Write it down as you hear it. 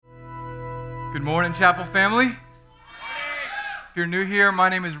Good morning, Chapel family. If you're new here, my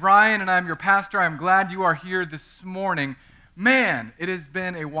name is Ryan, and I'm your pastor. I'm glad you are here this morning. Man, it has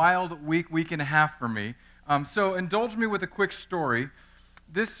been a wild week and a half for me. So indulge me with a quick story.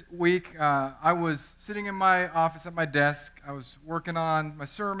 This week, I was sitting in my office at my desk. I was working on my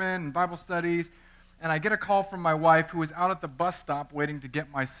sermon and Bible studies, and I get a call from my wife, who was out at the bus stop waiting to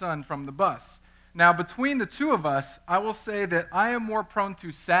get my son from the bus. Now, between the two of us, I will say that I am more prone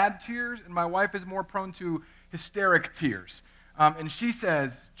to sad tears, and my wife is more prone to hysteric tears. And she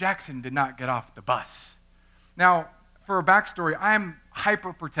says, Jackson did not get off the bus. Now, for a backstory, I am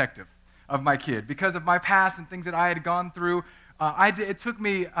hyper protective of my kid because of my past and things that I had gone through. It took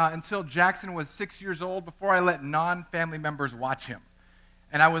me until Jackson was 6 years old before I let non-family members watch him.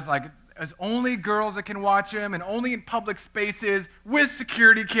 And I was like, there's only girls that can watch him, and only in public spaces with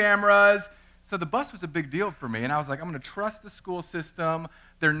security cameras. So the bus was a big deal for me, and I was like, I'm going to trust the school system.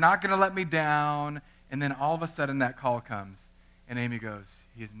 They're not going to let me down. And then all of a sudden that call comes, and Amy goes,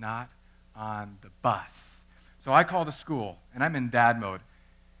 he is not on the bus. So I call the school, and I'm in dad mode.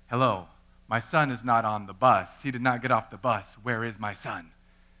 Hello, my son is not on the bus. He did not get off the bus. Where is my son?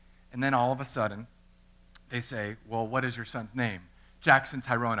 And then all of a sudden, they say, well, what is your son's name? Jackson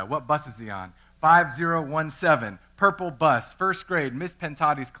Tyrona. What bus is he on? 5017, purple bus, first grade, Miss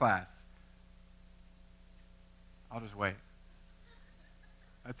Pentati's class. I'll just wait.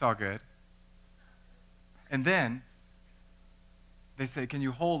 That's all good. And then they say, can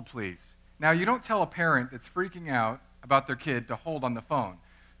you hold, please? Now, you don't tell a parent that's freaking out about their kid to hold on the phone.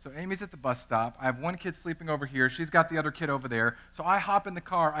 So Amy's at the bus stop. I have one kid sleeping over here. She's got the other kid over there. So I hop in the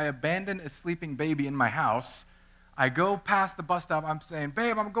car. I abandon a sleeping baby in my house. I go past the bus stop. I'm saying,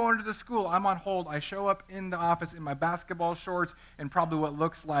 babe, I'm going to the school. I'm on hold. I show up in the office in my basketball shorts and probably what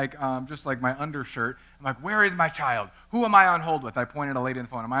looks like just like my undershirt. I'm like, where is my child? Who am I on hold with? I pointed at a lady on the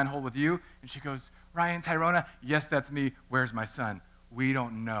phone. Am I on hold with you? And she goes, Ryan Tyrona? Yes, that's me. Where's my son? We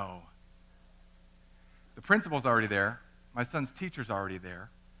don't know. The principal's already there. My son's teacher's already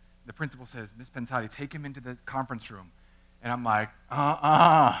there. The principal says, Miss Pentati, take him into the conference room. And I'm like,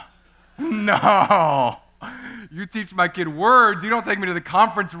 no. You teach my kid words. You don't take me to the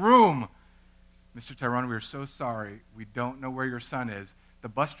conference room. Mr. Tyrone, we are so sorry. We don't know where your son is. The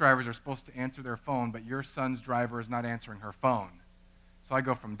bus drivers are supposed to answer their phone, but your son's driver is not answering her phone. So I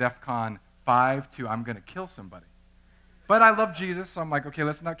go from DEFCON 5 to I'm going to kill somebody. But I love Jesus, so I'm like, okay,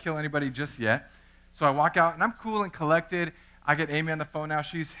 let's not kill anybody just yet. So I walk out, and I'm cool and collected. I get Amy on the phone now.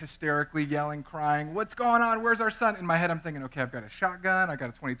 She's hysterically yelling, crying, what's going on? Where's our son? In my head, I'm thinking, okay, I've got a shotgun. I got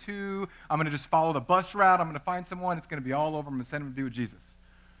a 22. I'm going to just follow the bus route. I'm going to find someone. It's going to be all over. I'm going to send him to be with Jesus.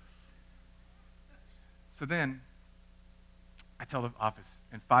 So then I tell the office,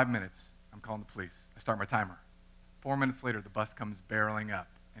 in 5 minutes, I'm calling the police. I start my timer. 4 minutes later, the bus comes barreling up,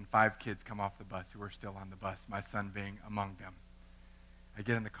 and 5 kids come off the bus who are still on the bus, my son being among them. I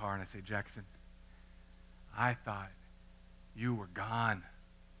get in the car, and I say, Jackson, I thought you were gone.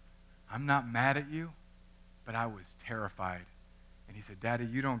 I'm not mad at you, but I was terrified. And he said, Daddy,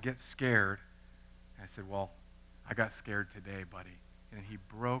 you don't get scared. And I said, well, I got scared today, buddy. And then he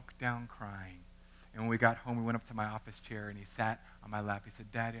broke down crying. And when we got home, we went up to my office chair, and he sat on my lap. He said,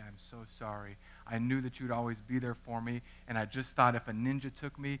 Daddy, I'm so sorry. I knew that you'd always be there for me, and I just thought if a ninja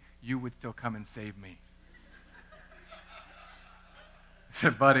took me, you would still come and save me. I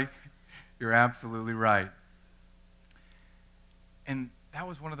said, buddy, you're absolutely right. And that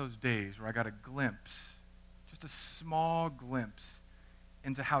was one of those days where I got a glimpse, just a small glimpse,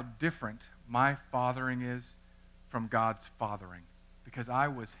 into how different my fathering is from God's fathering, because I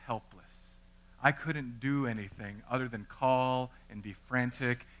was helpless. I couldn't do anything other than call and be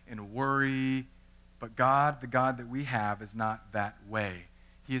frantic and worry. But God, the God that we have, is not that way.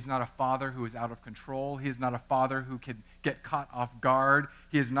 He is not a father who is out of control. He is not a father who can get caught off guard.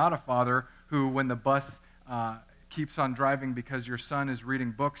 He is not a father who, when the bus keeps on driving because your son is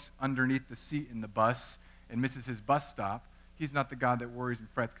reading books underneath the seat in the bus and misses his bus stop, he's not the God that worries and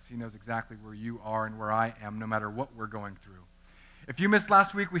frets because he knows exactly where you are and where I am, no matter what we're going through. If you missed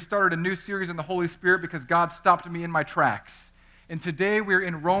last week, we started a new series on the Holy Spirit because God stopped me in my tracks. And today we're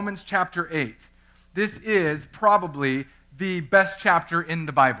in Romans chapter 8. This is probably the best chapter in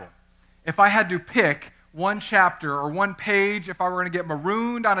the Bible. If I had to pick one chapter or one page, if I were going to get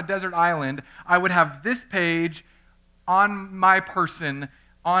marooned on a desert island, I would have this page on my person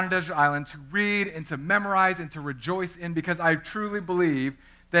on a desert island to read and to memorize and to rejoice in, because I truly believe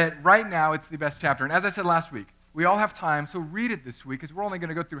that right now it's the best chapter. And as I said last week, we all have time, so read it this week, because we're only going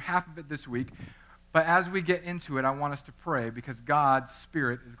to go through half of it this week. But as we get into it, I want us to pray, because God's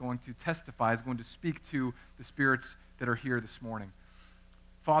Spirit is going to testify, is going to speak to the spirits that are here this morning.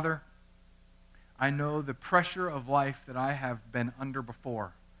 Father, I know the pressure of life that I have been under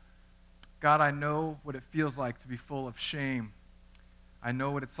before. God, I know what it feels like to be full of shame. I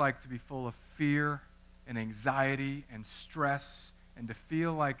know what it's like to be full of fear and anxiety and stress and to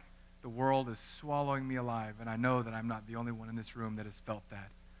feel like the world is swallowing me alive. And I know that I'm not the only one in this room that has felt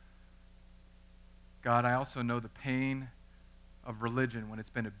that. God, I also know the pain of religion when it's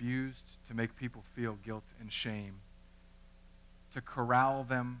been abused to make people feel guilt and shame, to corral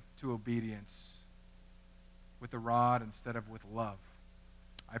them to obedience with a rod instead of with love.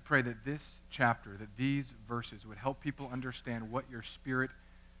 I pray that this chapter, that these verses would help people understand what your Spirit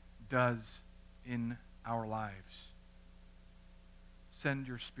does in our lives. Send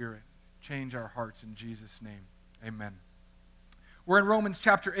your Spirit. Change our hearts in Jesus' name. Amen. We're in Romans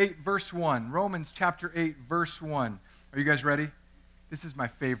chapter 8, verse 1. Romans chapter 8, verse 1. Are you guys ready? This is my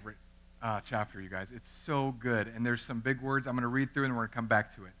favorite chapter, you guys. It's so good. And there's some big words I'm going to read through and we're going to come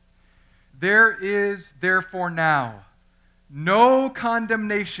back to it. There is therefore now no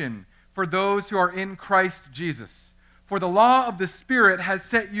condemnation for those who are in Christ Jesus. For the law of the Spirit has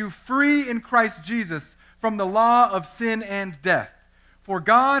set you free in Christ Jesus from the law of sin and death. For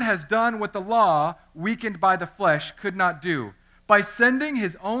God has done what the law, weakened by the flesh, could not do, by sending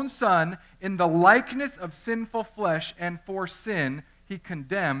his own Son in the likeness of sinful flesh, and for sin he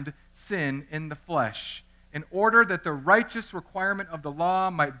condemned sin in the flesh, in order that the righteous requirement of the law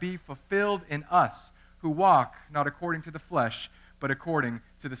might be fulfilled in us, who walk not according to the flesh, but according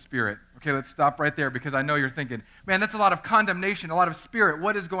to the Spirit. Okay, let's stop right there because I know you're thinking, man, that's a lot of condemnation, a lot of spirit.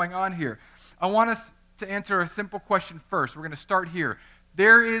 What is going on here? I want us to answer a simple question first. We're going to start here.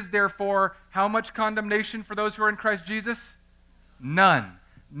 There is therefore how much condemnation for those who are in Christ Jesus? None.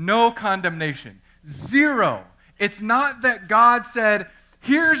 No condemnation. Zero. It's not that God said,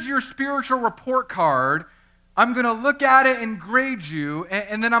 here's your spiritual report card. I'm going to look at it and grade you,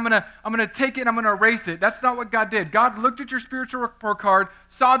 and then I'm going to take it and I'm going to erase it. That's not what God did. God looked at your spiritual report card,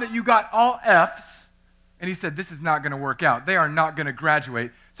 saw that you got all Fs, and he said, this is not going to work out. They are not going to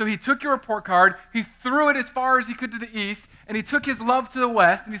graduate. So he took your report card, he threw it as far as he could to the east, and he took his love to the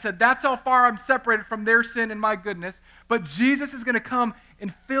west, and he said, that's how far I'm separated from their sin and my goodness. But Jesus is going to come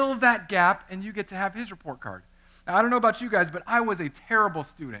and fill that gap, and you get to have his report card. Now, I don't know about you guys, but I was a terrible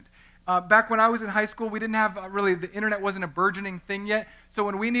student. Back when I was in high school, we didn't have the internet wasn't a burgeoning thing yet. So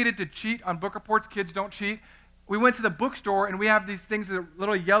when we needed to cheat on book reports, kids don't cheat, we went to the bookstore and we have these things, that are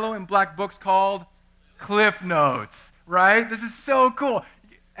little yellow and black books called Cliff Notes, right? This is so cool.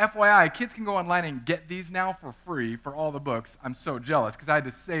 FYI, kids can go online and get these now for free for all the books. I'm so jealous because I had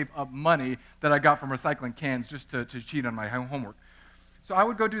to save up money that I got from recycling cans just to cheat on my homework. So I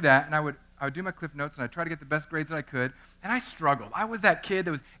would go do that, and I would do my Cliff Notes, and I'd try to get the best grades that I could, and I struggled. I was that kid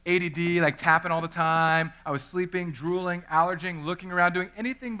that was ADD, like tapping all the time. I was sleeping, drooling, allerging, looking around, doing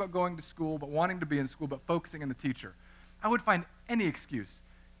anything but going to school, but wanting to be in school, but focusing on the teacher. I would find any excuse,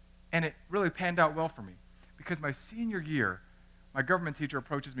 and it really panned out well for me, because my senior year, my government teacher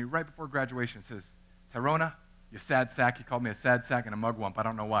approaches me right before graduation and says, Tyrona, you sad sack. He called me a sad sack and a mugwump. I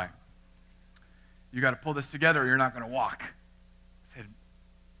don't know why. You got to pull this together or you're not going to walk. I said,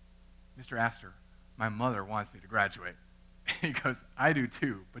 Mr. Astor, my mother wants me to graduate. He goes, I do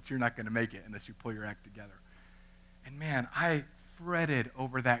too, but you're not going to make it unless you pull your act together. And man, I fretted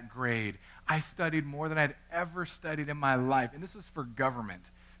over that grade. I studied more than I'd ever studied in my life, and this was for government.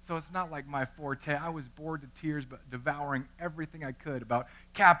 So it's not like my forte. I was bored to tears, but devouring everything I could about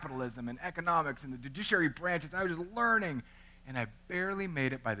capitalism and economics and the judiciary branches. I was just learning, and I barely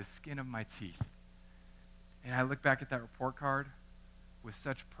made it by the skin of my teeth. And I look back at that report card with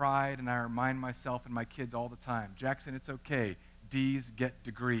such pride, and I remind myself and my kids all the time, Jackson, it's okay. D's get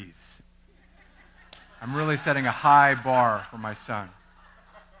degrees. I'm really setting a high bar for my son.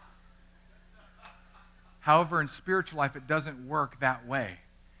 However, in spiritual life, it doesn't work that way.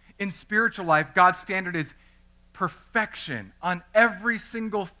 In spiritual life, God's standard is perfection on every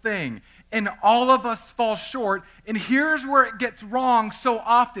single thing. And all of us fall short. And here's where it gets wrong so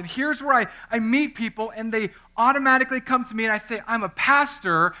often. Here's where I meet people and they automatically come to me and I say, I'm a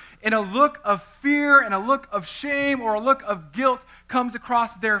pastor, and a look of fear and a look of shame or a look of guilt comes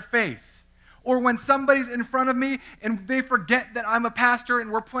across their face. Or when somebody's in front of me and they forget that I'm a pastor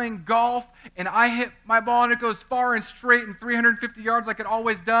and we're playing golf and I hit my ball and it goes far and straight and 350 yards like it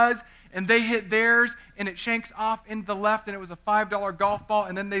always does, and they hit theirs and it shanks off into the left and it was a $5 golf ball,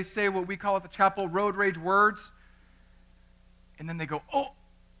 and then they say what we call at the chapel road rage words, and then they go, oh,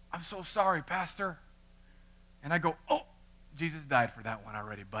 I'm so sorry, Pastor. And I go, oh, Jesus died for that one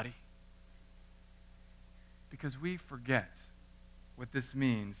already, buddy. Because we forget what this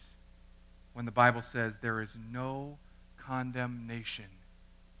means when the Bible says there is no condemnation.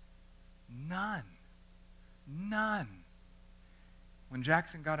 None. None. When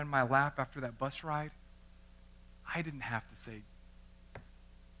Jackson got in my lap after that bus ride, I didn't have to say,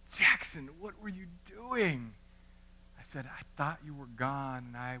 Jackson, what were you doing? I said, I thought you were gone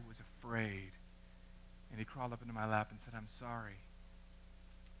and I was afraid. And he crawled up into my lap and said, I'm sorry.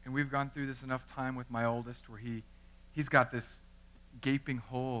 And we've gone through this enough time with my oldest where he's got this gaping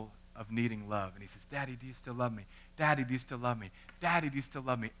hole of needing love. And he says, Daddy, do you still love me? Daddy, do you still love me? Daddy, do you still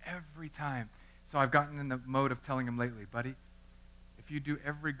love me? Every time. So I've gotten in the mode of telling him lately, buddy, if you do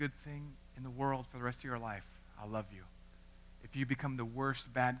every good thing in the world for the rest of your life, I'll love you. If you become the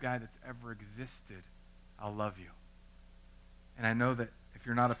worst bad guy that's ever existed, I'll love you. And I know that if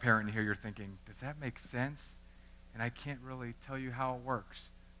you're not a parent here, you're thinking, does that make sense? And I can't really tell you how it works.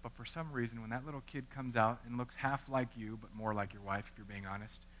 But for some reason, when that little kid comes out and looks half like you, but more like your wife, if you're being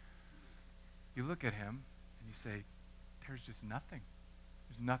honest, you look at him and you say, there's just nothing.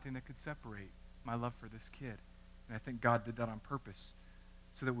 There's nothing that could separate my love for this kid. And I think God did that on purpose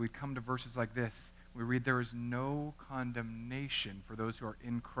so that we'd come to verses like this. We read, there is no condemnation for those who are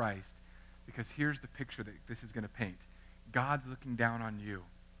in Christ, because here's the picture that this is going to paint. God's looking down on you.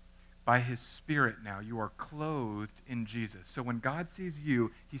 By his Spirit now, you are clothed in Jesus. So when God sees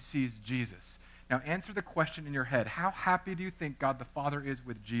you, he sees Jesus. Now answer the question in your head. How happy do you think God the Father is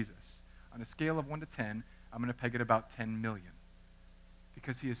with Jesus? On a scale of 1 to 10, I'm going to peg it about 10 million.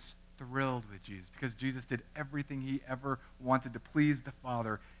 Because he is thrilled with Jesus. Because Jesus did everything he ever wanted to please the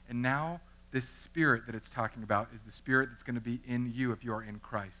Father. And now this Spirit that it's talking about is the Spirit that's going to be in you if you are in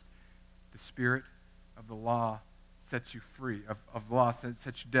Christ. The Spirit of the law sets you free. Of law sets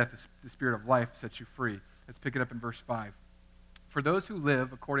you to death. The Spirit of life sets you free. Let's pick it up in verse 5. For those who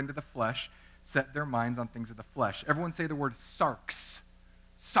live according to the flesh set their minds on things of the flesh. Everyone say the word sarx.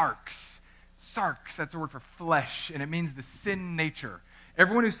 Sarx. Sarx, that's the word for flesh, and it means the sin nature.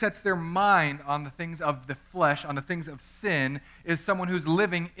 Everyone who sets their mind on the things of the flesh, on the things of sin, is someone who's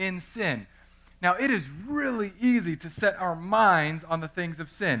living in sin. Now, it is really easy to set our minds on the things of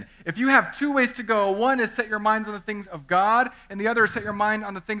sin. If you have two ways to go, one is set your minds on the things of God, and the other is set your mind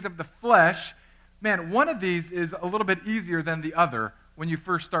on the things of the flesh. Man, one of these is a little bit easier than the other when you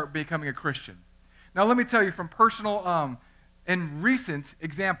first start becoming a Christian. Now, let me tell you from personal and recent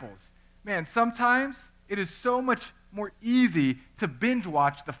examples. Man, sometimes it is so much more easy to binge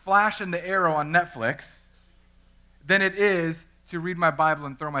watch The Flash and the Arrow on Netflix than it is to read my Bible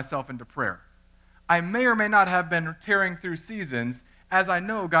and throw myself into prayer. I may or may not have been tearing through seasons, as I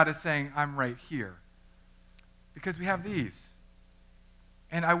know God is saying, I'm right here. Because we have these.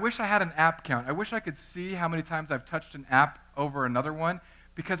 And I wish I had an app count. I wish I could see how many times I've touched an app over another one,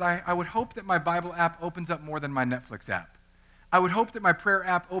 because I would hope that my Bible app opens up more than my Netflix app. I would hope that my prayer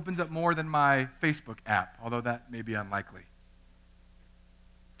app opens up more than my Facebook app, although that may be unlikely.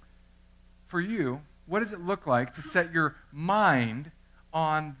 For you, what does it look like to set your mind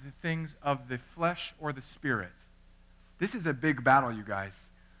on the things of the flesh or the Spirit? This is a big battle, you guys.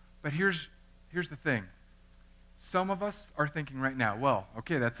 But here's the thing. Some of us are thinking right now, well,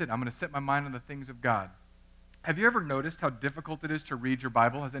 okay, that's it. I'm going to set my mind on the things of God. Have you ever noticed how difficult it is to read your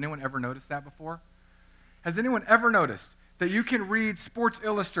Bible? Has anyone ever noticed that before? Has anyone ever noticed that you can read Sports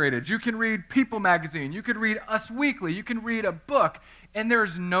Illustrated, you can read People Magazine, you can read Us Weekly, you can read a book, and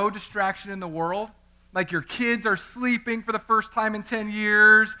there's no distraction in the world? Like your kids are sleeping for the first time in 10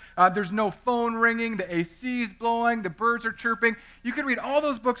 years, there's no phone ringing, the AC is blowing, the birds are chirping. You can read all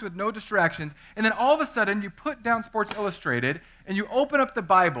those books with no distractions, and then all of a sudden you put down Sports Illustrated, and you open up the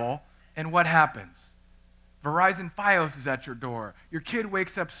Bible, and what happens? Verizon Fios is at your door. Your kid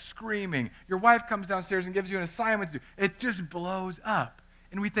wakes up screaming. Your wife comes downstairs and gives you an assignment to do. It just blows up.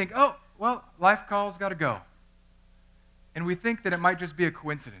 And we think, oh, well, life calls, got to go. And we think that it might just be a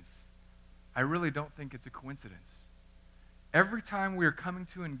coincidence. I really don't think it's a coincidence. Every time we are coming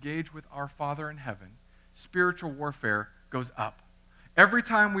to engage with our Father in heaven, spiritual warfare goes up. Every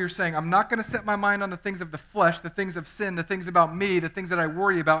time we are saying, I'm not going to set my mind on the things of the flesh, the things of sin, the things about me, the things that I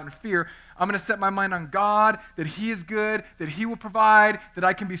worry about and fear, I'm going to set my mind on God, that he is good, that he will provide, that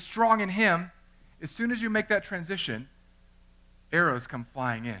I can be strong in him. As soon as you make that transition, arrows come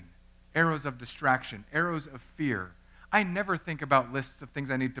flying in. Arrows of distraction, arrows of fear. I never think about lists of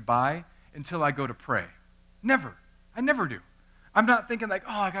things I need to buy until I go to pray. Never. I never do. I'm not thinking like,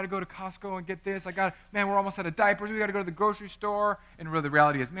 oh, I got to go to Costco and get this. Man, we're almost out of diapers. We got to go to the grocery store. And really, the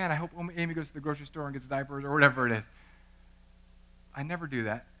reality is, man, I hope Amy goes to the grocery store and gets diapers or whatever it is. I never do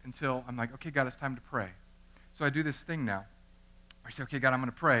that until I'm like, okay, God, it's time to pray. So I do this thing now. I say, okay, God, I'm going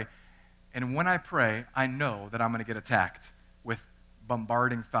to pray. And when I pray, I know that I'm going to get attacked with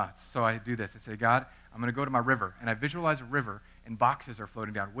bombarding thoughts. So I do this. I say, God, I'm going to go to my river. And I visualize a river, and boxes are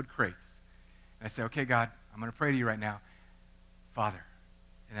floating down, wood crates. And I say, okay, God, I'm going to pray to you right now. Father.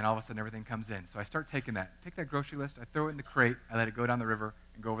 And then all of a sudden everything comes in. So I start taking that. Take that grocery list. I throw it in the crate. I let it go down the river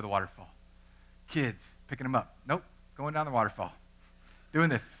and go over the waterfall. Kids, picking them up. Nope, going down the waterfall. Doing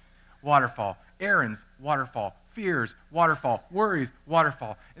this. Waterfall. Errands, waterfall. Fears, waterfall. Worries,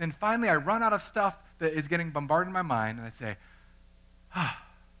 waterfall. And then finally I run out of stuff that is getting bombarded in my mind, and I say,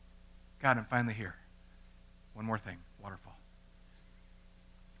 God, I'm finally here. One more thing, waterfall.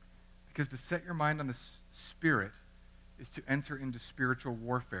 Because to set your mind on the Spirit is to enter into spiritual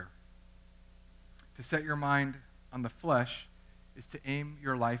warfare. To set your mind on the flesh is to aim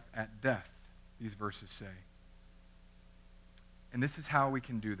your life at death, these verses say. And this is how we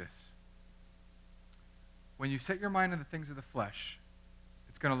can do this. When you set your mind on the things of the flesh,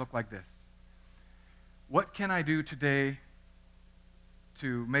 it's going to look like this. What can I do today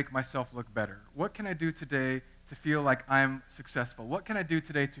to make myself look better? What can I do today to feel like I'm successful? What can I do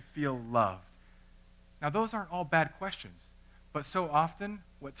today to feel loved? Now, those aren't all bad questions, but so often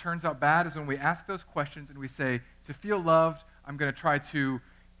what turns out bad is when we ask those questions and we say, to feel loved, I'm going to try to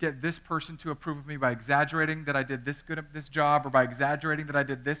get this person to approve of me by exaggerating that I did this good at this job, or by exaggerating that I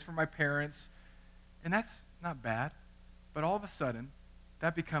did this for my parents. And that's not bad, but all of a sudden,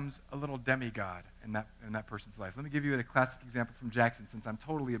 that becomes a little demigod in that person's life. Let me give you a classic example from Jackson, since I'm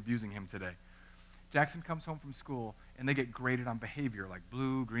totally abusing him today. Jackson comes home from school, and they get graded on behavior, like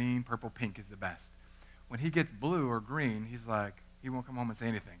blue, green, purple, pink is the best. When he gets blue or green, he's like, he won't come home and say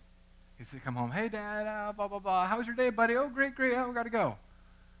anything. He's come home, hey, Dad, blah, blah, blah. How was your day, buddy? Oh, great, great. Oh, we got to go.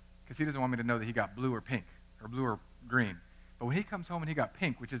 Because he doesn't want me to know that he got blue or pink, or blue or green. But when he comes home and he got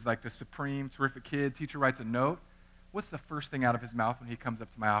pink, which is like the supreme, terrific kid, teacher writes a note, what's the first thing out of his mouth when he comes up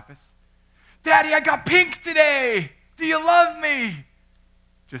to my office? Daddy, I got pink today. Do you love me?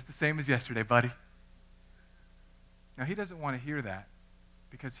 Just the same as yesterday, buddy. Now, he doesn't want to hear that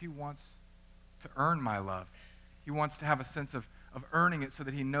because he wants to earn my love. He wants to have a sense of earning it so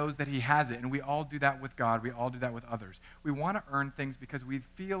that he knows that he has it. And we all do that with God. We all do that with others. We want to earn things because we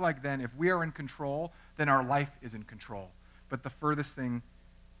feel like then if we are in control, then our life is in control. But the furthest thing,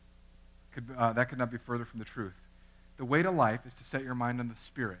 that could not be further from the truth. The way to life is to set your mind on the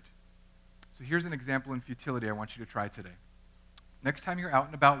Spirit. So here's an example in futility I want you to try today. Next time you're out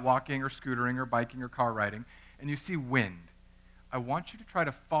and about walking or scootering or biking or car riding and you see wind, I want you to try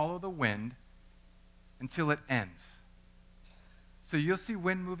to follow the wind until it ends. So you'll see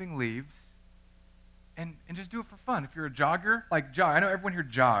wind moving leaves and just do it for fun. If you're a jogger, like jog. I know everyone here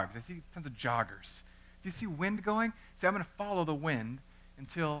jogs. I see tons of joggers. If you see wind going, say, I'm going to follow the wind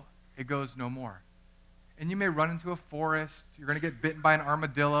until it goes no more. And you may run into a forest. You're going to get bitten by an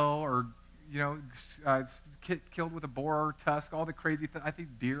armadillo or, killed with a boar tusk, all the crazy things. I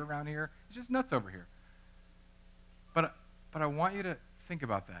think deer around here. It's just nuts over here. But I want you to think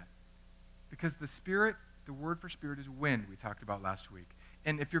about that. Because the Spirit, the word for Spirit is wind, we talked about last week.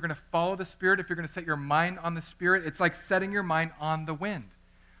 And if you're going to follow the Spirit, if you're going to set your mind on the Spirit, it's like setting your mind on the wind.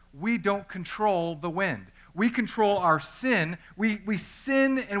 We don't control the wind. We control our sin. We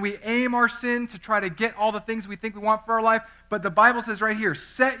sin and we aim our sin to try to get all the things we think we want for our life. But the Bible says right here,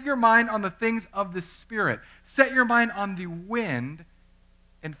 set your mind on the things of the Spirit. Set your mind on the wind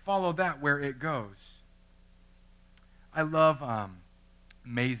and follow that where it goes. I love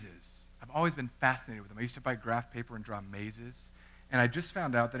mazes. I've always been fascinated with them. I used to buy graph paper and draw mazes. And I just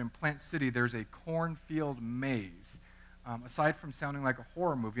found out that in Plant City, there's a cornfield maze. Aside from sounding like a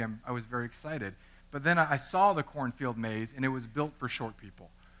horror movie, I was very excited. But then I saw the cornfield maze, and it was built for short people.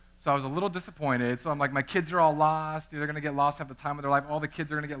 So I was a little disappointed. So I'm like, my kids are all lost. They're going to get lost, have the time of their life. All the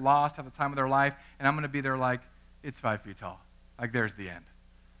kids are going to get lost, have the time of their life. And I'm going to be there like, it's 5 feet tall. Like, there's the end.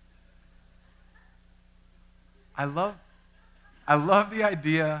 I love the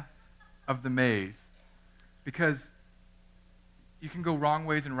idea of the maze because you can go wrong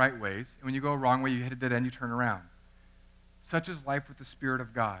ways and right ways. And when you go a wrong way, you hit a dead end, you turn around. Such is life with the Spirit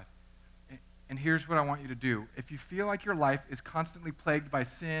of God. And here's what I want you to do. If you feel like your life is constantly plagued by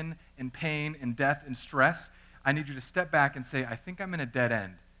sin and pain and death and stress, I need you to step back and say, I think I'm in a dead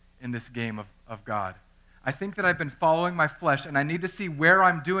end in this game of God. I think that I've been following my flesh, and I need to see where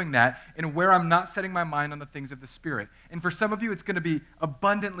I'm doing that and where I'm not setting my mind on the things of the Spirit. And for some of you, it's going to be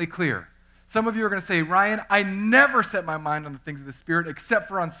abundantly clear. Some of you are going to say, Ryan, I never set my mind on the things of the Spirit except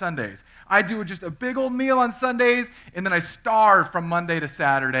for on Sundays. I do just a big old meal on Sundays, and then I starve from Monday to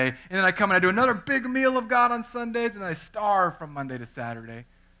Saturday. And then I come and I do another big meal of God on Sundays, and then I starve from Monday to Saturday.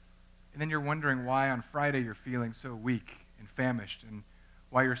 And then you're wondering why on Friday you're feeling so weak and famished, and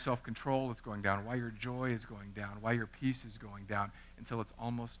why your self-control is going down, why your joy is going down, why your peace is going down until it's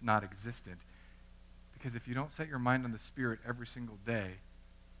almost not existent. Because if you don't set your mind on the Spirit every single day,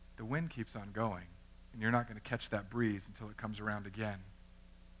 the wind keeps on going, and you're not going to catch that breeze until it comes around again.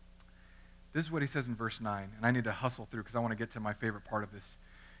 This is what he says in verse 9, and I need to hustle through because I want to get to my favorite part of this.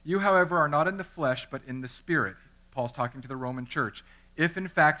 You, however, are not in the flesh, but in the Spirit. Paul's talking to the Roman church. If, in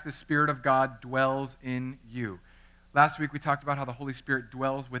fact, the Spirit of God dwells in you. Last week we talked about how the Holy Spirit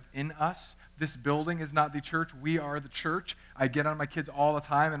dwells within us. This building is not the church. We are the church. I get on my kids all the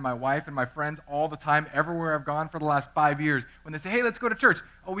time, and my wife and my friends all the time, everywhere I've gone for the last 5 years. When they say, hey, let's go to church.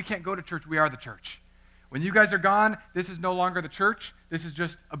 Oh, we can't go to church. We are the church. When you guys are gone, this is no longer the church. This is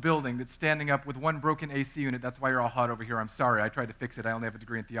just a building that's standing up with one broken AC unit. That's why you're all hot over here. I'm sorry. I tried to fix it. I only have a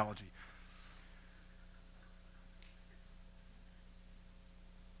degree in theology.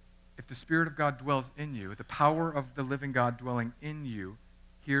 If the Spirit of God dwells in you, the power of the living God dwelling in you,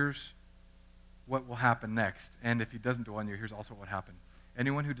 here's what will happen next. And if he doesn't dwell in you, here's also what will happen.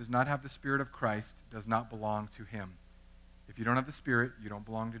 Anyone who does not have the Spirit of Christ does not belong to him. If you don't have the Spirit, you don't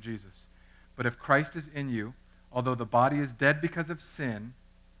belong to Jesus. But if Christ is in you, although the body is dead because of sin,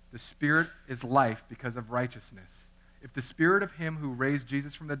 the Spirit is life because of righteousness. If the Spirit of him who raised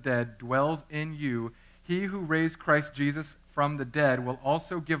Jesus from the dead dwells in you, he who raised Christ Jesus from the dead will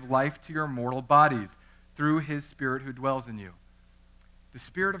also give life to your mortal bodies through his Spirit who dwells in you. The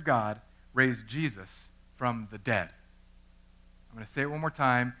Spirit of God raised Jesus from the dead. I'm going to say it one more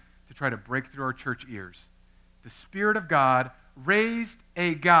time to try to break through our church ears. The Spirit of God raised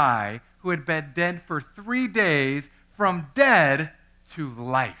a guy who had been dead for 3 days from dead to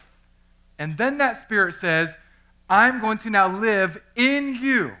life. And then that Spirit says, I'm going to now live in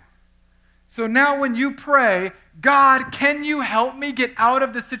you. So now when you pray, God, can you help me get out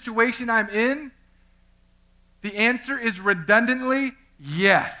of the situation I'm in? The answer is redundantly,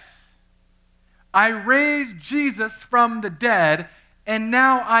 yes. I raised Jesus from the dead, and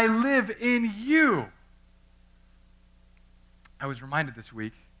now I live in you. I was reminded this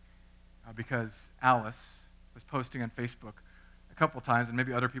week because Alice was posting on Facebook a couple times, and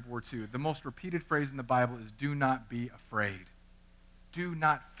maybe other people were too. The most repeated phrase in the Bible is, do not be afraid. Do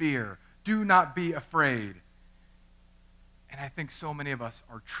not fear. Do not be afraid. And I think so many of us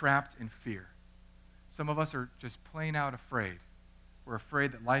are trapped in fear. Some of us are just plain out afraid. We're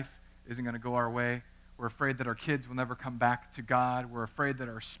afraid that life isn't going to go our way. We're afraid that our kids will never come back to God. We're afraid that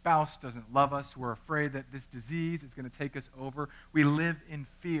our spouse doesn't love us. We're afraid that this disease is going to take us over. We live in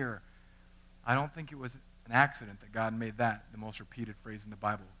fear. I don't think it was an accident that God made that the most repeated phrase in the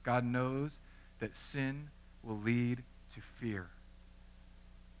Bible. God knows that sin will lead to fear.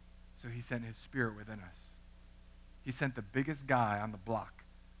 So he sent his Spirit within us. He sent the biggest guy on the block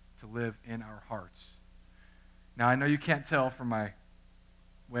to live in our hearts. Now, I know you can't tell from my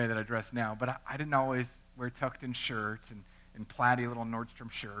way that I dress now, but I didn't always wear tucked-in shirts and plaid-y little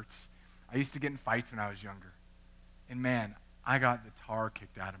Nordstrom shirts. I used to get in fights when I was younger. And man, I got the tar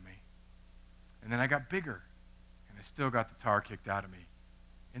kicked out of me. And then I got bigger, and I still got the tar kicked out of me.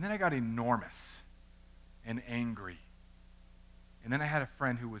 And then I got enormous and angry. And then I had a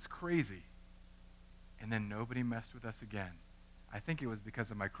friend who was crazy. And then nobody messed with us again. I think it was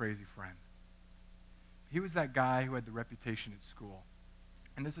because of my crazy friend. He was that guy who had the reputation at school.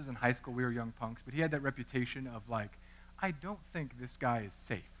 And this was in high school. We were young punks. But he had that reputation of like, I don't think this guy is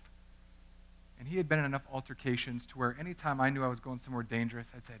safe. And he had been in enough altercations to where anytime I knew I was going somewhere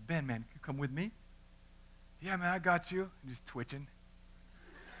dangerous, I'd say, Ben, man, you come with me? Yeah, man, I got you. And just twitching.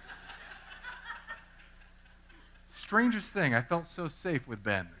 Strangest thing, I felt so safe with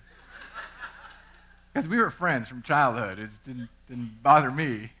Ben. Because we were friends from childhood. It just didn't bother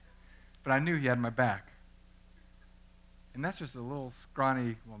me. But I knew he had my back. And that's just a little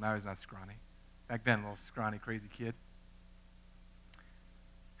scrawny, well, now he's not scrawny. Back then, a little scrawny, crazy kid.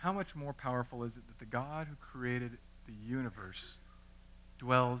 How much more powerful is it that the God who created the universe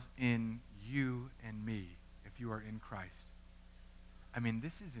dwells in you and me if you are in Christ? I mean,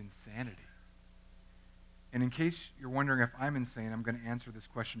 this is insanity. And in case you're wondering if I'm insane, I'm going to answer this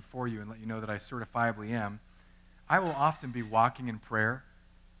question for you and let you know that I certifiably am. I will often be walking in prayer,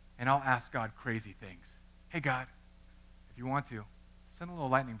 and I'll ask God crazy things. Hey, God, if you want to, send a little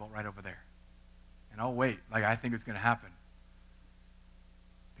lightning bolt right over there. And I'll wait like I think it's going to happen.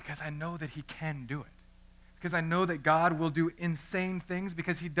 Because I know that he can do it. Because I know that God will do insane things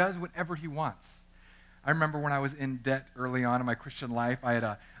because he does whatever he wants. I remember when I was in debt early on in my Christian life, I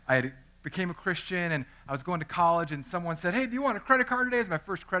had became a Christian, and I was going to college, and someone said, hey, do you want a credit card today? It was my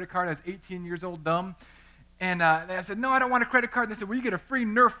first credit card. I was 18 years old, dumb. And I said, no, I don't want a credit card. And they said, well, you get a free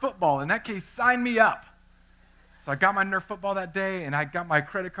Nerf football. In that case, sign me up. So I got my Nerf football that day, and I got my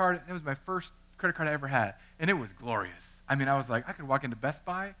credit card. It was my first credit card I ever had, and it was glorious. I mean, I was like, I could walk into Best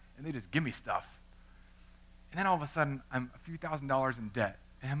Buy, and they just give me stuff. And then all of a sudden, I'm a few $1,000s in debt.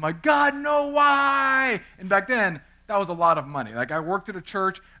 And I'm like, God, no, why? And back then, that was a lot of money. Like, I worked at a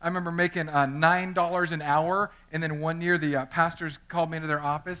church. I remember making $9 an hour. And then one year, the pastors called me into their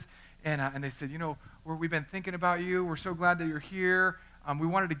office, and they said, you know, we've been thinking about you. We're so glad that you're here. We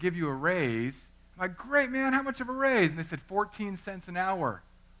wanted to give you a raise. I'm like, great, man, how much of a raise? And they said 14 cents an hour.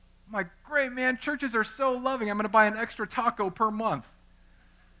 I'm like, great, man, churches are so loving. I'm going to buy an extra taco per month.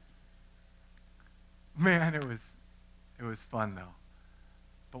 Man, it was fun, though.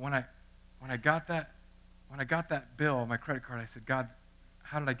 But when I got that bill on my credit card, I said, God,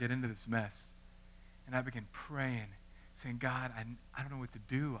 how did I get into this mess? And I began praying, saying, God, I don't know what to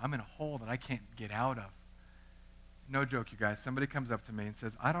do. I'm in a hole that I can't get out of. No joke, you guys. Somebody comes up to me and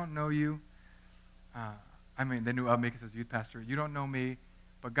says, I don't know you. They knew of me because I was a youth pastor. You don't know me,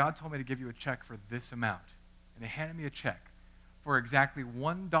 but God told me to give you a check for this amount. And they handed me a check for exactly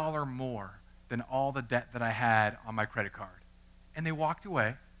 $1 more than all the debt that I had on my credit card. And they walked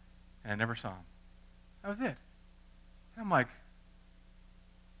away, and I never saw them. That was it. And I'm like,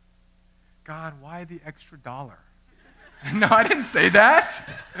 God, why the extra dollar? No, I didn't say that.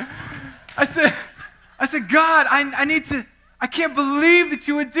 I said, God, I can't believe that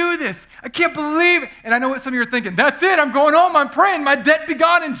you would do this. I can't believe it. And I know what some of you are thinking. That's it. I'm going home. I'm praying. My debt be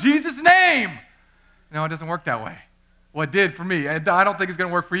gone in Jesus' name. No, it doesn't work that way. Well, it did for me. I don't think it's going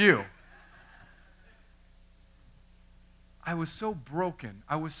to work for you. I was so broken.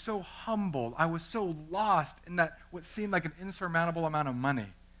 I was so humbled. I was so lost in that what seemed like an insurmountable amount of money.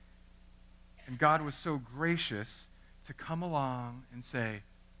 And God was so gracious to come along and say,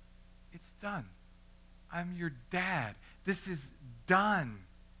 it's done. I'm your dad. This is done.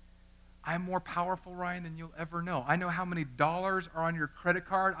 I'm more powerful, Ryan, than you'll ever know. I know how many dollars are on your credit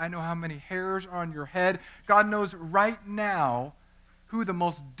card. I know how many hairs are on your head. God knows right now who the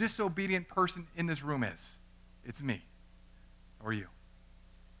most disobedient person in this room is. It's me. Or you.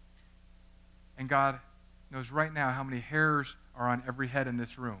 And God knows right now how many hairs are on every head in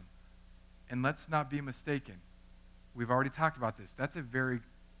this room. And let's not be mistaken. We've already talked about this. That's a very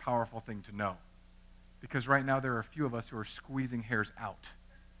powerful thing to know. Because right now there are a few of us who are squeezing hairs out.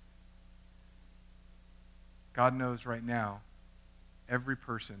 God knows right now every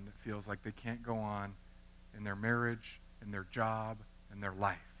person that feels like they can't go on in their marriage, in their job, in their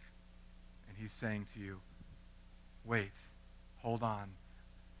life. And he's saying to you, wait. Hold on.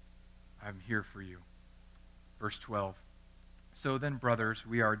 I'm here for you. Verse 12. So then, brothers,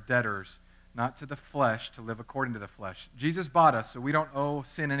 we are debtors, not to the flesh, to live according to the flesh. Jesus bought us, so we don't owe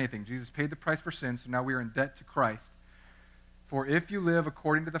sin anything. Jesus paid the price for sin, so now we are in debt to Christ. For if you live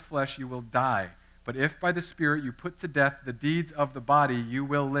according to the flesh, you will die. But if by the Spirit you put to death the deeds of the body, you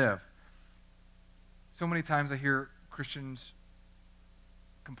will live. So many times I hear Christians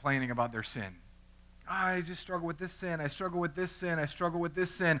complaining about their sin. I just struggle with this sin. I struggle with this sin. I struggle with this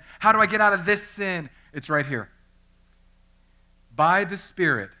sin. How do I get out of this sin? It's right here. By the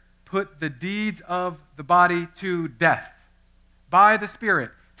Spirit, put the deeds of the body to death. By the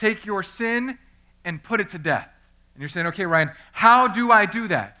Spirit, take your sin and put it to death. And you're saying, okay, Ryan, how do I do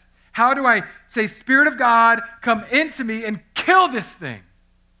that? How do I say, Spirit of God, come into me and kill this thing?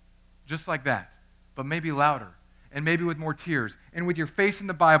 Just like that, but maybe louder. And maybe with more tears, and with your face in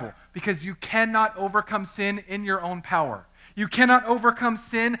the Bible, because you cannot overcome sin in your own power. You cannot overcome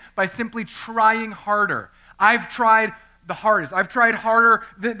sin by simply trying harder. I've tried the hardest. I've tried harder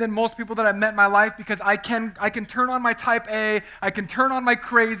than most people that I've met in my life because I can turn on my type A, I can turn on my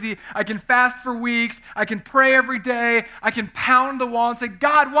crazy, I can fast for weeks, I can pray every day, I can pound the wall and say,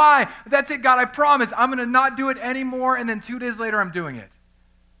 God, why? That's it, God, I promise. I'm going to not do it anymore, and then 2 days later I'm doing it.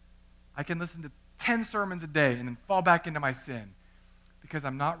 I can listen to 10 sermons a day and then fall back into my sin because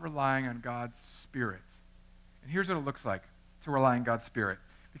I'm not relying on God's Spirit. And here's what it looks like to rely on God's Spirit.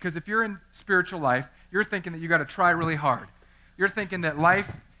 Because if you're in spiritual life, you're thinking that you got to try really hard. You're thinking that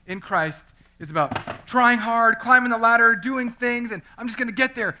life in Christ is about trying hard, climbing the ladder, doing things, and I'm just going to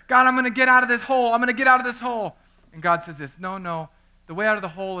get there. God, I'm going to get out of this hole. I'm going to get out of this hole. And God says this, no, the way out of the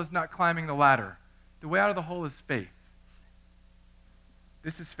hole is not climbing the ladder. The way out of the hole is faith.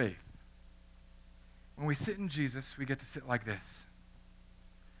 This is faith. When we sit in Jesus, we get to sit like this.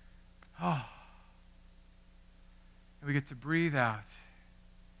 Oh. And we get to breathe out.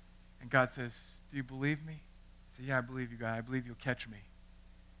 And God says, do you believe me? I say, yeah, I believe you, God. I believe you'll catch me.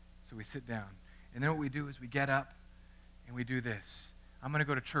 So we sit down. And then what we do is we get up and we do this. I'm going to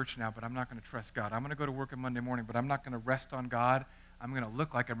go to church now, but I'm not going to trust God. I'm going to go to work on Monday morning, but I'm not going to rest on God. I'm going to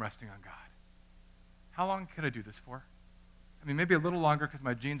look like I'm resting on God. How long could I do this for? I mean, maybe a little longer because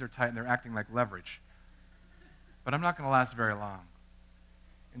my jeans are tight and they're acting like leverage. But I'm not going to last very long.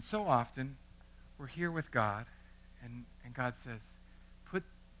 And so often, we're here with God, and God says, put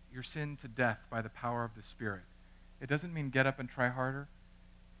your sin to death by the power of the Spirit. It doesn't mean get up and try harder.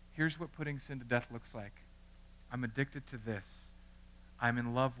 Here's what putting sin to death looks like. I'm addicted to this. I'm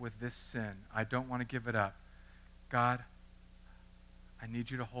in love with this sin. I don't want to give it up. God, I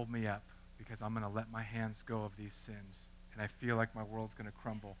need you to hold me up because I'm going to let my hands go of these sins. And I feel like my world's going to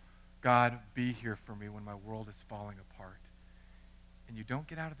crumble. God, be here for me when my world is falling apart. And you don't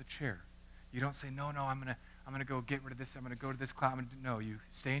get out of the chair. You don't say, no, I'm going to go get rid of this. I'm going to go to this cloud. No, you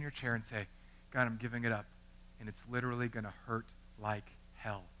stay in your chair and say, God, I'm giving it up. And it's literally going to hurt like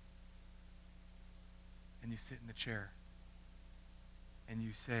hell. And you sit in the chair. And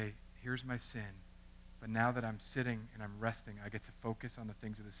you say, here's my sin. But now that I'm sitting and I'm resting, I get to focus on the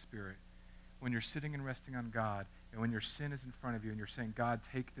things of the Spirit. When you're sitting and resting on God, and when your sin is in front of you, and you're saying, God,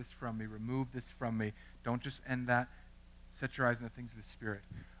 take this from me, remove this from me, don't just end that. Set your eyes on the things of the Spirit.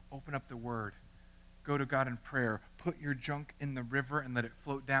 Open up the Word. Go to God in prayer. Put your junk in the river and let it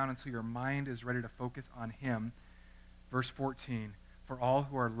float down until your mind is ready to focus on Him. Verse 14, for all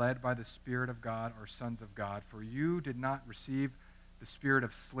who are led by the Spirit of God are sons of God. For you did not receive the spirit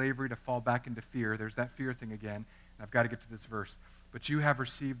of slavery to fall back into fear. There's that fear thing again. And I've got to get to this verse. But you have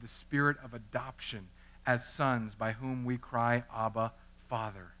received the spirit of adoption as sons, by whom we cry, Abba,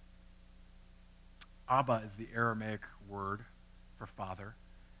 Father. Abba is the Aramaic word for father.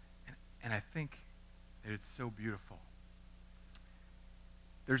 And I think that it's so beautiful.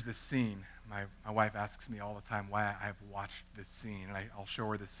 There's this scene. My wife asks me all the time why I've watched this scene. And I'll show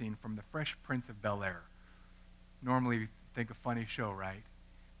her the scene from The Fresh Prince of Bel-Air. Normally, think a funny show, right?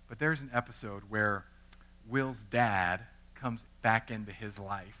 But there's an episode where Will's dad comes back into his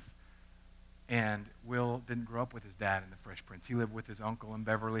life. And Will didn't grow up with his dad in The Fresh Prince. He lived with his uncle in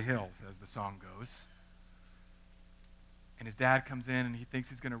Beverly Hills, as the song goes. And his dad comes in, and he thinks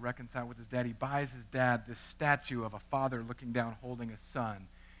he's going to reconcile with his dad. He buys his dad this statue of a father looking down, holding a son.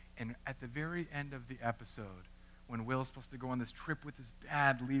 And at the very end of the episode, when Will's supposed to go on this trip with his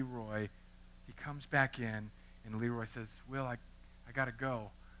dad, Leroy, he comes back in, and Leroy says, Will, I got to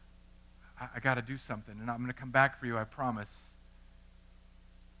go. I got to do something, and I'm going to come back for you, I promise.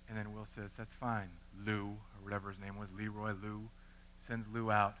 And then Will says, that's fine. Lou, or whatever his name was, Leroy, Lou, sends Lou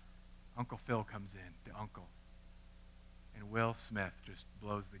out. Uncle Phil comes in, the uncle. And Will Smith just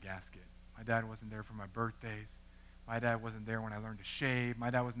blows the gasket. My dad wasn't there for my birthdays. My dad wasn't there when I learned to shave. My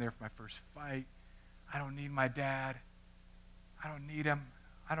dad wasn't there for my first fight. I don't need my dad. I don't need him.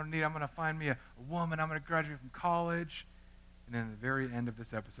 I'm going to find me a woman. I'm going to graduate from college. And then at the very end of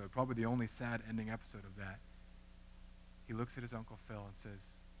this episode, probably the only sad ending episode of that, he looks at his Uncle Phil and says,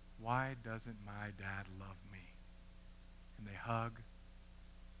 why doesn't my dad love me? And they hug,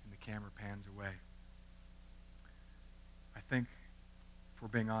 and the camera pans away. I think, if we're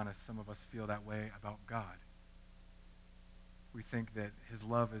being honest, some of us feel that way about God. We think that His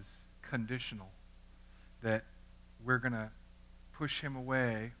love is conditional, that we're going to push Him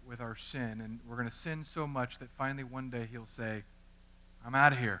away with our sin, and we're going to sin so much that finally one day He'll say, I'm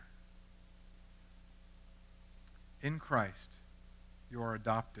out of here. In Christ, you are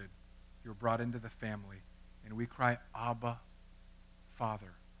adopted, you're brought into the family, and we cry, Abba,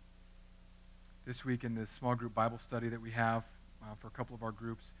 Father. This week in the small group Bible study that we have for a couple of our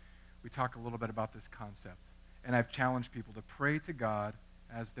groups, we talk a little bit about this concept. And I've challenged people to pray to God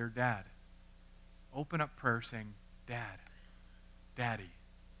as their dad. Open up prayer saying, Dad, Daddy.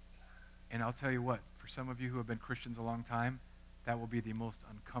 And I'll tell you what, for some of you who have been Christians a long time, that will be the most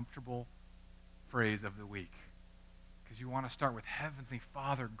uncomfortable phrase of the week. Because you want to start with Heavenly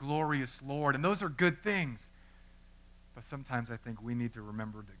Father, glorious Lord, and those are good things. But sometimes I think we need to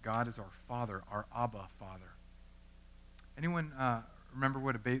remember that God is our Father, our Abba Father. Anyone remember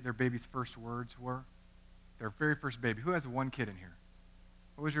what their baby's first words were? Their very first baby. Who has one kid in here?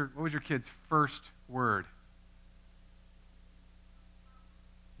 What was your kid's first word?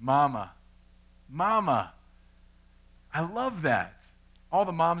 Mama. Mama. I love that. All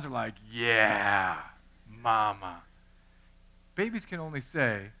the moms are like, yeah, Mama. Babies can only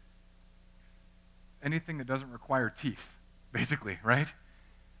say anything that doesn't require teeth, basically, right?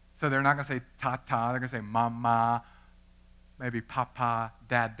 So they're not going to say ta-ta, they're going to say mama, maybe papa,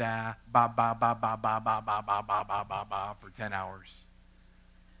 dada, ba-ba, ba-ba, ba-ba, ba-ba, ba-ba, ba-ba for 10 hours.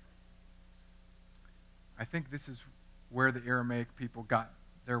 I think this is where the Aramaic people got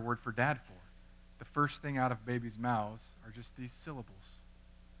their word for dad for. The first thing out of babies' mouths are just these syllables.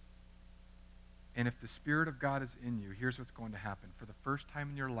 And if the Spirit of God is in you, here's what's going to happen. For the first time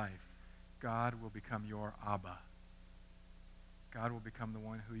in your life, God will become your Abba. God will become the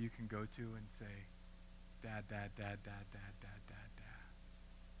one who you can go to and say, Dad, Dad, Dad, Dad, Dad, Dad, Dad, Dad.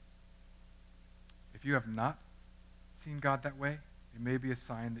 If you have not seen God that way, It may be a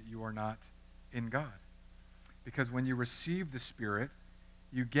sign that you are not in God. Because when you receive the Spirit,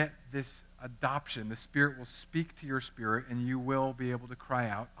 you get this adoption. The Spirit will speak to your spirit, and you will be able to cry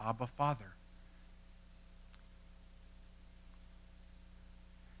out, Abba, Father.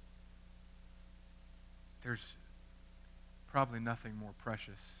 There's probably nothing more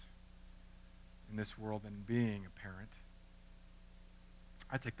precious in this world than being a parent.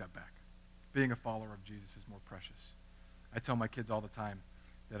 I take that back. Being a follower of Jesus is more precious. I tell my kids all the time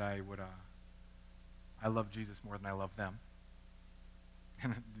that I love Jesus more than I love them.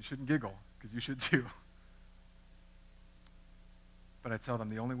 And you shouldn't giggle, because you should too. But I tell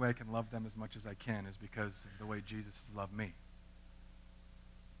them the only way I can love them as much as I can is because of the way Jesus has loved me.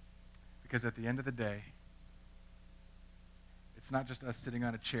 Because at the end of the day, it's not just us sitting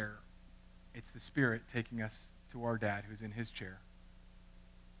on a chair. It's the Spirit taking us to our dad who's in his chair.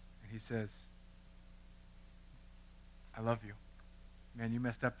 And he says, I love you. Man, you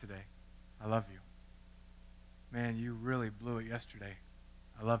messed up today. I love you. Man, you really blew it yesterday.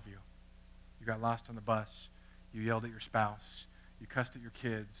 I love you. You got lost on the bus. You yelled at your spouse. You cussed at your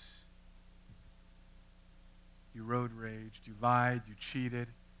kids. You road raged. You lied. You cheated.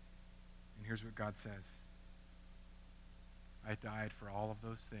 And here's what God says. I died for all of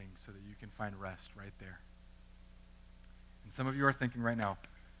those things so that you can find rest right there. And some of you are thinking right now,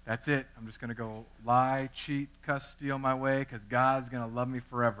 that's it. I'm just going to go lie, cheat, cuss, steal my way because God's going to love me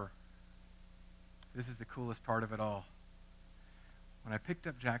forever. This is the coolest part of it all. When I picked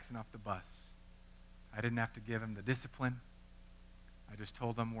up Jackson off the bus, I didn't have to give him the discipline. I just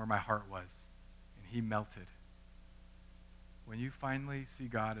told him where my heart was, and he melted. When you finally see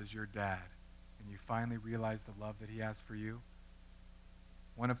God as your dad, and you finally realize the love that he has for you,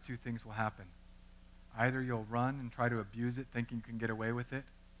 one of two things will happen. Either you'll run and try to abuse it, thinking you can get away with it,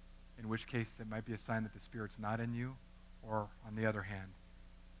 in which case that might be a sign that the Spirit's not in you, or on the other hand,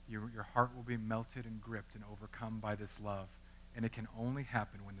 your heart will be melted and gripped and overcome by this love. And it can only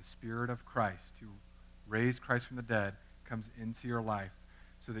happen when the Spirit of Christ, who raised Christ from the dead, comes into your life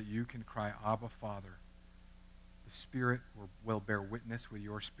so that you can cry, Abba, Father. The Spirit will bear witness with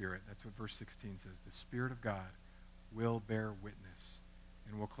your spirit. That's what verse 16 says. The Spirit of God will bear witness.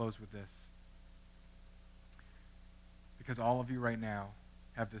 And we'll close with this. Because all of you right now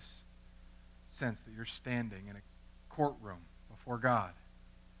have this sense that you're standing in a courtroom before God.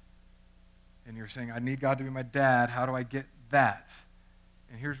 And you're saying, I need God to be my dad. How do I get that?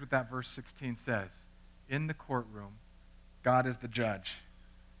 And here's what that verse 16 says. In the courtroom, God is the judge.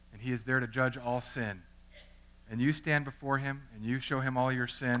 And he is there to judge all sin. And you stand before him, and you show him all your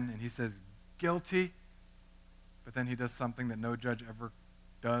sin, and he says, guilty. But then he does something that no judge ever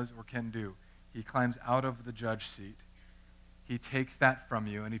does or can do. He climbs out of the judge seat. He takes that from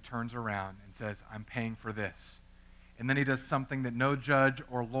you, and he turns around and says, I'm paying for this. And then he does something that no judge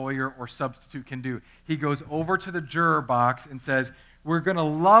or lawyer or substitute can do. He goes over to the juror box and says, we're going to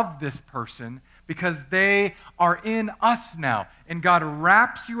love this person because they are in us now. And God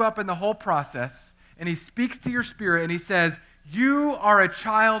wraps you up in the whole process, and he speaks to your spirit, and he says, you are a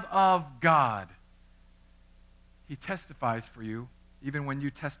child of God. He testifies for you, even when you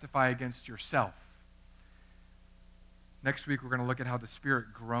testify against yourself. Next week, we're going to look at how the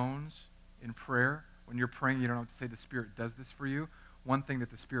Spirit groans in prayer. When you're praying, you don't have to say the Spirit does this for you. One thing that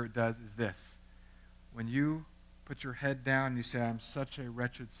the Spirit does is this. When you put your head down and you say, I'm such a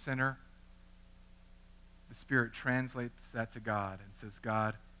wretched sinner, the Spirit translates that to God and says,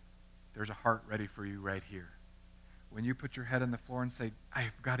 God, there's a heart ready for you right here. When you put your head on the floor and say,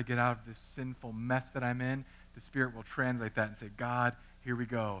 I've got to get out of this sinful mess that I'm in, the Spirit will translate that and say, God, here we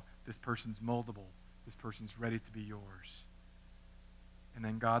go. This person's moldable. This person's ready to be yours. And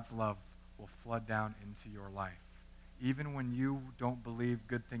then God's love will flood down into your life. Even when you don't believe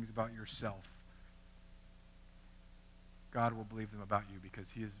good things about yourself, God will believe them about you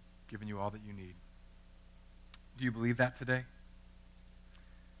because he has given you all that you need. Do you believe that today?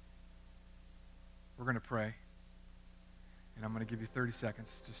 We're going to pray. And I'm going to give you 30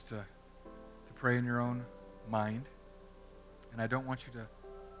 seconds just to pray in your own mind. And I don't want you to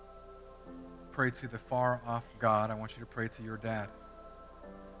pray to the far-off God. I want you to pray to your dad.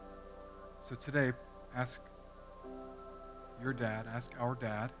 So today, ask your dad, ask our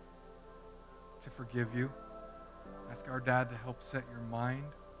dad to forgive you. Ask our dad to help set your mind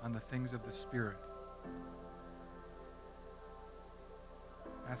on the things of the Spirit.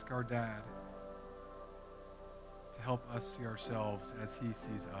 Ask our dad to help us see ourselves as he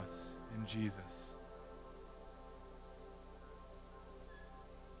sees us in Jesus.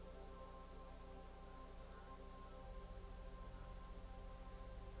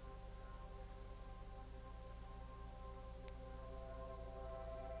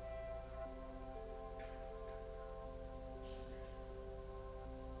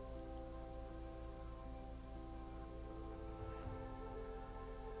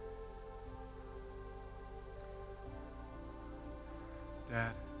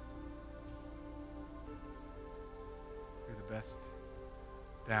 Dad, you're the best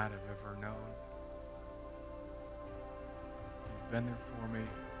dad I've ever known. You've been there for me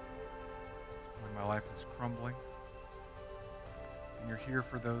when my life was crumbling. And you're here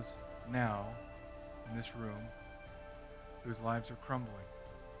for those now in this room whose lives are crumbling.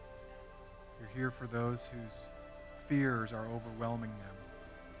 You're here for those whose fears are overwhelming them.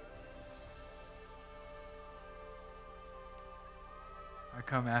 I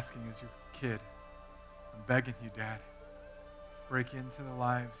come asking as your kid, I'm begging you, Dad, break into the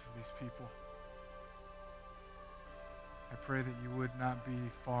lives of these people. I pray that you would not be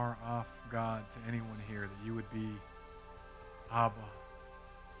far off, God, to anyone here, that you would be Abba,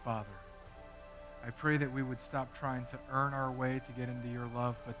 Father. I pray that we would stop trying to earn our way to get into your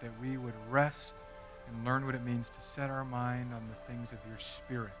love, but that we would rest and learn what it means to set our mind on the things of your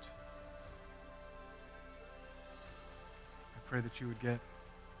Spirit. I pray that you would get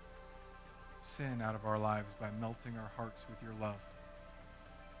sin out of our lives by melting our hearts with your love.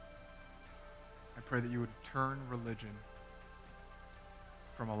 I pray that you would turn religion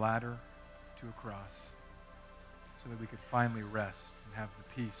from a ladder to a cross so that we could finally rest and have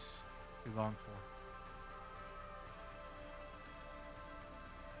the peace we long for.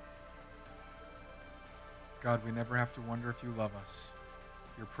 God, we never have to wonder if you love us.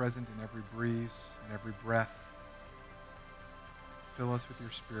 You're present in every breeze and every breath. Fill us with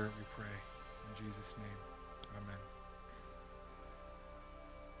your Spirit, we pray. In Jesus' name, amen.